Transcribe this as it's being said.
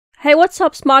Hey, what's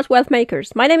up, smart wealth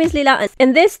makers? My name is Lila, and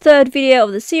in this third video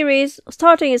of the series,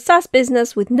 starting a SaaS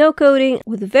business with no coding,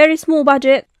 with a very small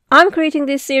budget, I'm creating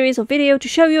this series of video to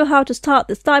show you how to start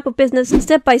this type of business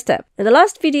step by step. In the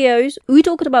last videos, we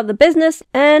talked about the business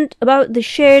and about the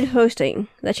shared hosting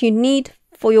that you need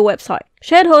for your website.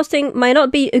 Shared hosting might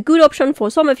not be a good option for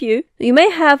some of you. You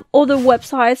may have other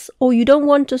websites, or you don't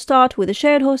want to start with a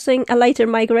shared hosting and later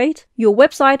migrate your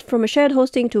website from a shared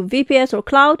hosting to VPS or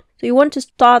cloud. So you want to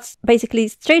start basically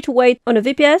straight away on a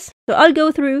VPS. So I'll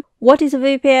go through what is a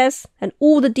VPS and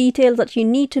all the details that you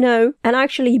need to know and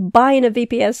actually buying a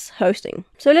VPS hosting.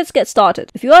 So let's get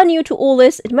started. If you are new to all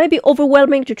this, it may be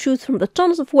overwhelming to choose from the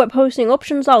tons of web hosting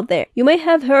options out there. You may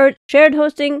have heard shared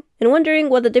hosting and wondering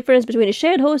what the difference between a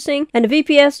shared hosting and a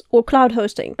VPS or cloud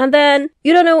hosting. And then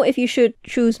you don't know if you should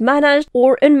choose managed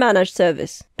or unmanaged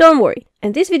service. Don't worry.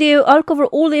 In this video, I'll cover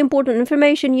all the important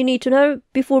information you need to know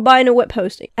before buying a web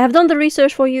hosting. I have done the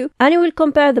research for you, and you will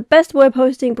compare the best web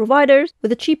hosting providers with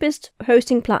the cheapest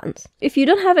hosting plans. If you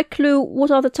don't have a clue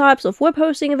what are the types of web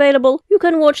hosting available, you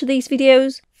can watch these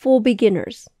videos for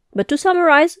beginners. But to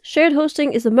summarize, shared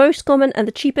hosting is the most common and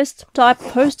the cheapest type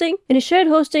of hosting. In a shared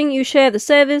hosting, you share the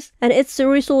service and its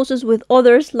resources with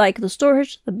others, like the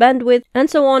storage, the bandwidth, and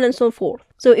so on and so forth.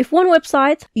 So if one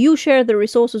website you share the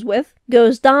resources with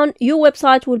goes down, your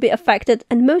website will be affected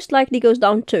and most likely goes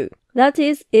down too. That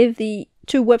is, if the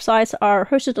two websites are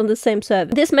hosted on the same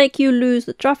server. This makes you lose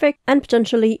the traffic and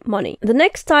potentially money. The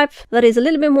next type that is a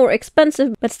little bit more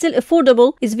expensive but still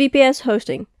affordable is VPS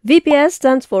hosting. VPS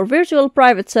stands for Virtual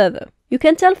Private Server. You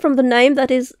can tell from the name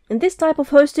that is, in this type of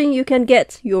hosting you can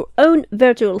get your own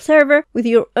virtual server with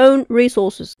your own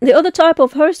resources. The other type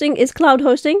of hosting is cloud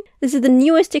hosting. This is the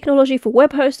newest technology for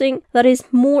web hosting that is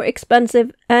more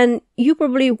expensive and you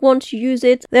probably want to use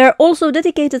it. There are also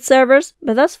dedicated servers,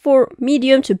 but that's for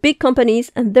medium to big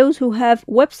companies and those who have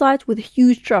websites with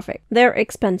huge traffic. They're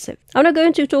expensive. I'm not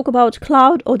going to talk about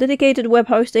cloud or dedicated web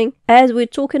hosting as we're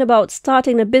talking about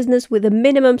starting a business with the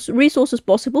minimum resources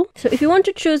possible. So if you want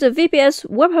to choose a VPS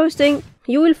web hosting,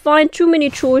 you will find too many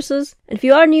choices, and if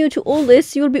you are new to all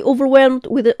this, you will be overwhelmed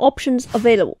with the options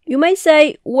available. You may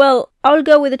say, well, I'll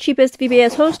go with the cheapest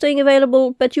VPS hosting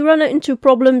available, but you run into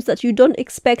problems that you don't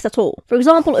expect at all. For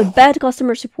example, a bad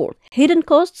customer support, hidden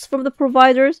costs from the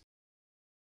providers,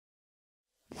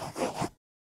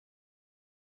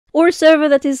 or a server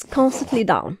that is constantly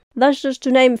down. That's just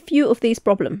to name a few of these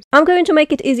problems. I'm going to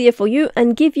make it easier for you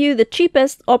and give you the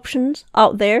cheapest options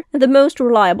out there and the most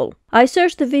reliable. I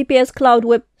searched the VPS cloud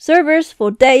web servers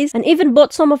for days and even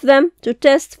bought some of them to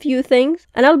test few things,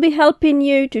 and I'll be helping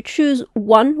you to choose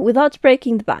one without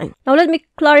breaking the bank. Now let me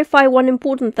clarify one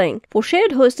important thing. For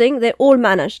shared hosting, they're all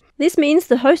managed. This means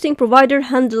the hosting provider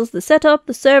handles the setup,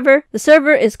 the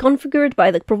server is configured by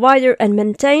the provider and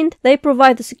maintained. They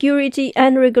provide the security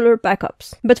and regular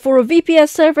backups. But for a VPS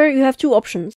server, you have two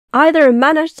options. Either a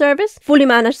managed service, fully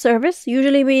managed service,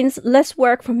 usually means less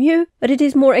work from you, but it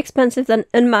is more expensive than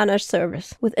unmanaged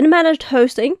service. With unmanaged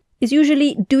hosting, is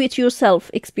usually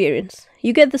do-it-yourself experience.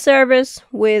 You get the service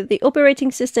with the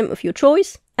operating system of your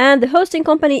choice, and the hosting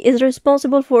company is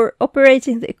responsible for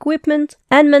operating the equipment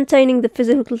and maintaining the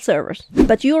physical servers.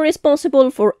 But you're responsible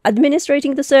for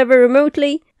administrating the server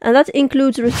remotely, and that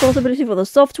includes responsibility for the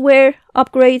software,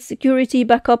 upgrades, security,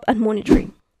 backup, and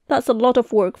monitoring. That's a lot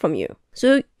of work from you.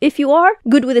 So if you are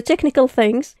good with the technical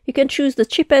things, you can choose the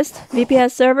cheapest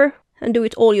VPS server and do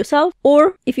it all yourself.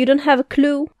 Or if you don't have a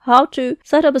clue how to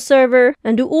set up a server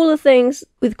and do all the things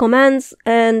with commands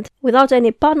and without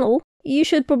any panel, you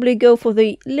should probably go for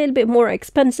the little bit more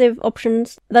expensive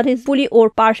options, that is fully or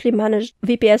partially managed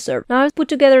VPS server. Now I've put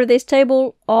together this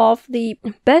table of the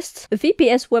best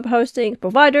VPS web hosting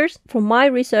providers from my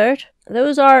research.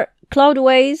 Those are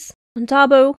Cloudways,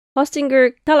 Contabo,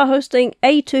 Hostinger, Tala Hosting,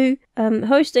 A2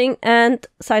 Hosting, and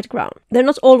SiteGround. They're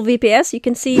not all VPS. You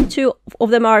can see two of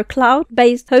them are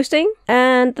cloud-based hosting.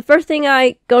 And the first thing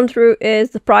I gone through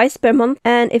is the price per month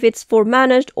and if it's for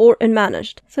managed or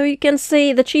unmanaged. So you can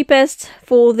see the cheapest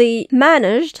for the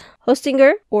managed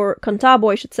Hostinger, or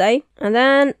Contabo I should say. And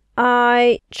then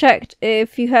I checked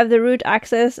if you have the root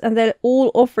access, and they'll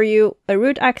all offer you a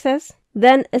root access.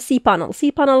 Then a cPanel.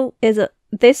 cPanel is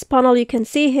this panel you can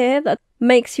see here that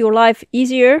makes your life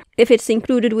easier if it's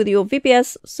included with your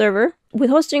VPS server. With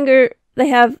Hostinger, they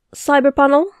have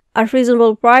CyberPanel at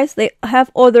reasonable price. They have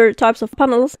other types of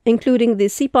panels, including the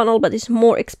cPanel, but it's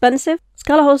more expensive.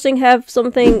 Scala Hosting have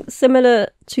something similar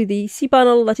to the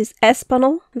cPanel, that is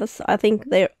S-Panel. That's, I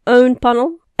think, their own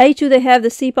panel. A2, they have the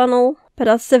cPanel, but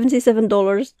that's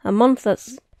 $77 a month.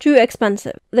 That's too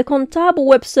expensive. The Contabo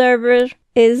web server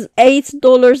is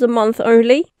 $8 a month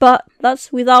only, but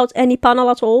that's without any panel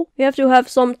at all. You have to have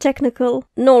some technical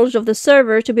knowledge of the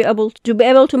server to be able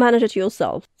to manage it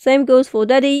yourself. Same goes for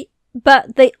Daddy,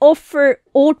 but they offer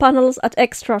all panels at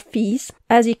extra fees,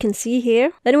 as you can see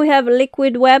here. Then we have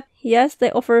Liquid Web. Yes,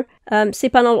 they offer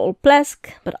cPanel or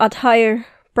Plesk, but at higher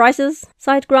prices.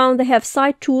 SiteGround, they have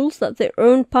site tools, that's their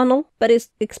own panel, but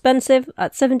it's expensive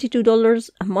at $72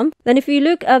 a month. Then if you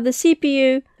look at the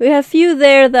CPU, we have few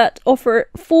there that offer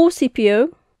full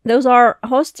CPU. Those are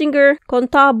Hostinger,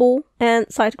 Contabo, and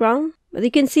SiteGround. But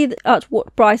you can see at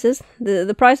what prices.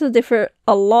 The prices differ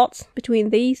a lot between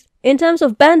these. In terms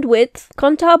of bandwidth,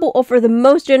 Contabo offer the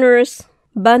most generous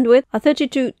bandwidth at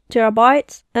 32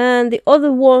 terabytes, and the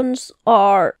other ones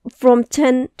are from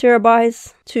 10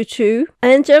 terabytes to 2.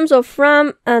 And in terms of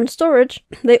RAM and storage,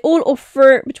 they all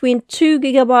offer between 2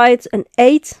 gigabytes and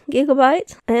 8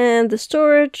 gigabytes, and the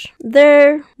storage,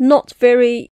 they're not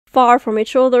very far from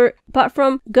each other, apart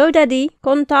from GoDaddy,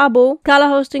 Contabo, Kala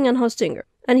Hosting, and Hostinger.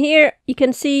 And here you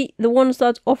can see the ones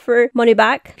that offer money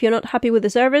back if you're not happy with the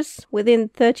service, within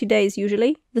 30 days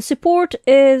usually. The support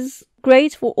is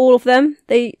great for all of them.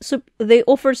 They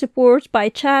offer support by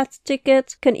chat,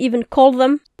 ticket, can even call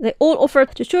them. They all offer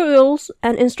tutorials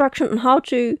and instruction on how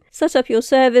to set up your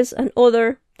service and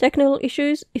other technical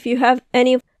issues if you have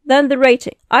any. Then the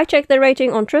rating. I checked the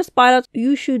rating on Trustpilot.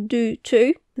 You should do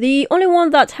too. The only one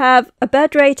that have a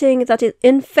bad rating that is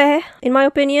unfair, in my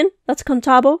opinion, that's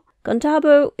Contabo.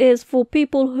 Contabo is for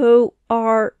people who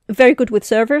are very good with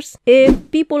servers. If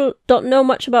people don't know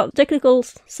much about technical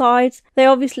sides, they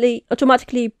obviously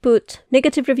automatically put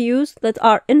negative reviews that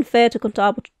are unfair to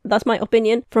Contabo. That's my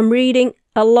opinion from reading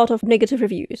a lot of negative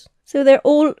reviews. So they're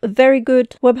all very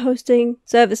good web hosting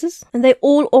services, and they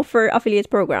all offer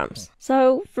affiliate programs.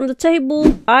 So from the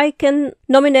table, I can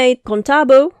nominate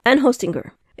Contabo and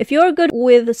Hostinger. If you're good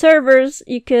with the servers,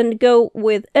 you can go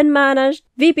with unmanaged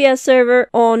VPS server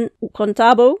on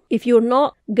Contabo. If you're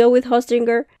not, go with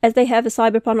Hostinger, as they have a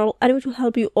cyber panel and it will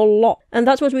help you a lot. And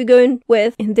that's what we're going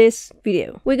with in this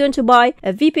video. We're going to buy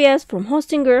a VPS from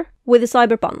Hostinger with a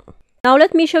cyber panel. Now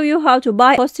let me show you how to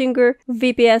buy Hostinger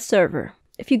VPS server.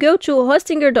 If you go to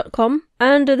hostinger.com,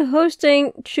 under the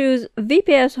hosting, choose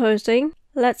VPS hosting.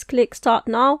 Let's click start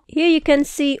now. Here you can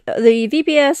see the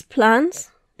VPS plans.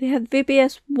 They have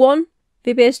VPS 1,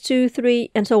 VPS 2,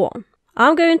 3, and so on.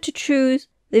 I'm going to choose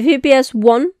the VPS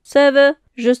 1 server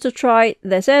just to try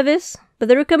their service, but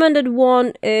the recommended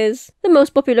one is the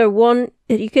most popular one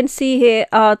that you can see here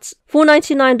at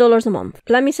 $499 a month.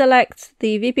 Let me select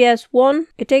the VPS 1.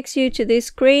 It takes you to this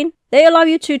screen. They allow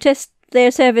you to test their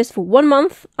service for 1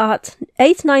 month at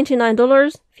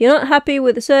 $899. If you're not happy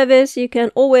with the service, you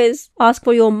can always ask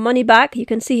for your money back. You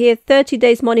can see here 30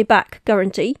 days money back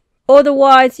guarantee.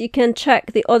 Otherwise, you can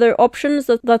check the other options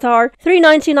that are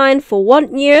 $399 for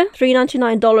 1 year,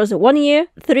 $399 a 1 year,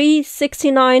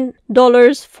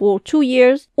 $369 for 2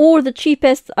 years, or the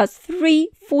cheapest at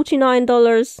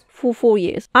 $349 for 4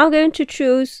 years. I'm going to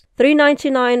choose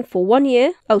 $399 for 1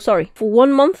 year. For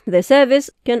 1 month. The service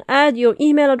can add your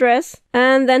email address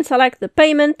and then select the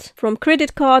payment from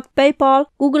credit card, PayPal,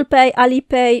 Google Pay,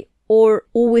 Alipay, or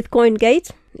with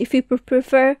CoinGate if you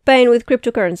prefer paying with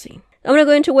cryptocurrency. I'm not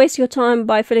going to waste your time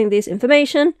by filling this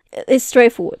information. It's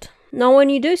straightforward. Now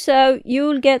when you do so,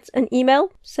 you'll get an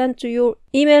email sent to your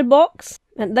email box,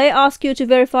 and they ask you to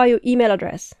verify your email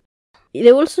address.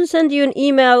 They also send you an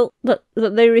email that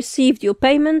they received your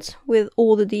payment with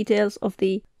all the details of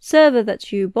the server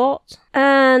that you bought.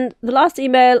 And the last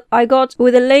email I got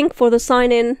with a link for the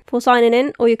signing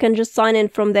in, or you can just sign in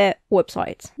from their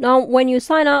website. Now when you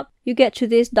sign up, you get to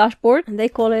this dashboard, and they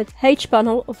call it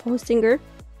H-Panel of Hostinger.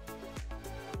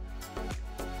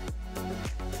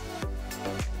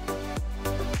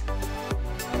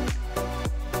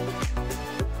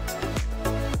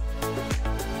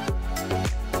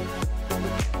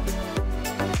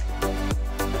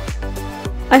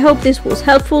 I hope this was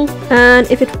helpful, and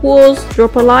if it was,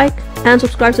 drop a like and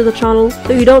subscribe to the channel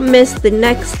so you don't miss the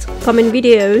next coming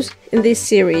videos in this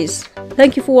series.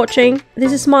 Thank you for watching.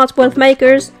 This is Smart Wealth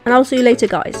Makers, and I'll see you later,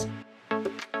 guys.